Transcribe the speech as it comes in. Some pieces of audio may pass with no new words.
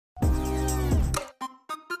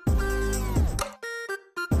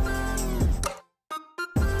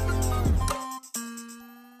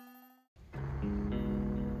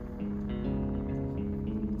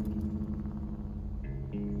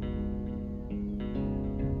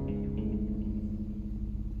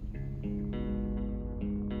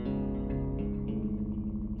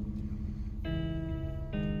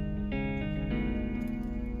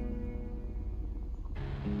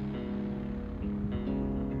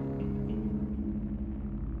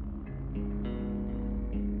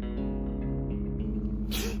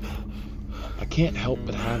can't help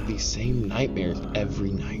but have these same nightmares every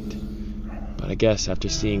night. But I guess after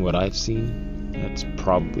seeing what I've seen, that's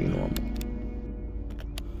probably normal.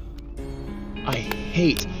 I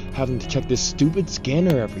hate having to check this stupid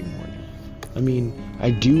scanner every morning. I mean, I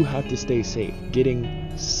do have to stay safe.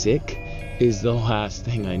 Getting sick is the last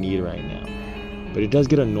thing I need right now. But it does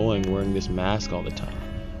get annoying wearing this mask all the time.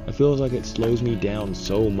 It feels like it slows me down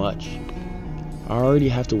so much. I already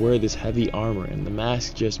have to wear this heavy armor, and the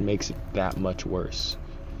mask just makes it that much worse.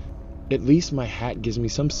 At least my hat gives me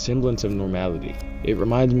some semblance of normality. It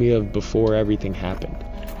reminds me of before everything happened,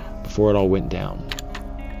 before it all went down.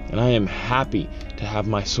 And I am happy to have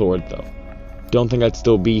my sword though. Don't think I'd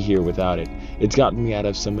still be here without it. It's gotten me out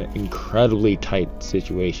of some incredibly tight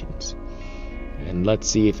situations. And let's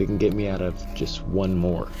see if it can get me out of just one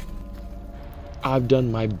more. I've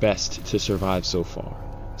done my best to survive so far.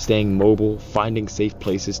 Staying mobile, finding safe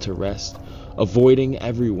places to rest, avoiding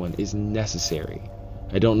everyone is necessary.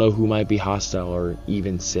 I don't know who might be hostile or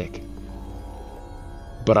even sick.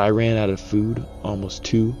 But I ran out of food almost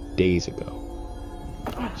 2 days ago.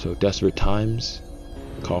 So desperate times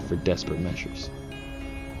call for desperate measures.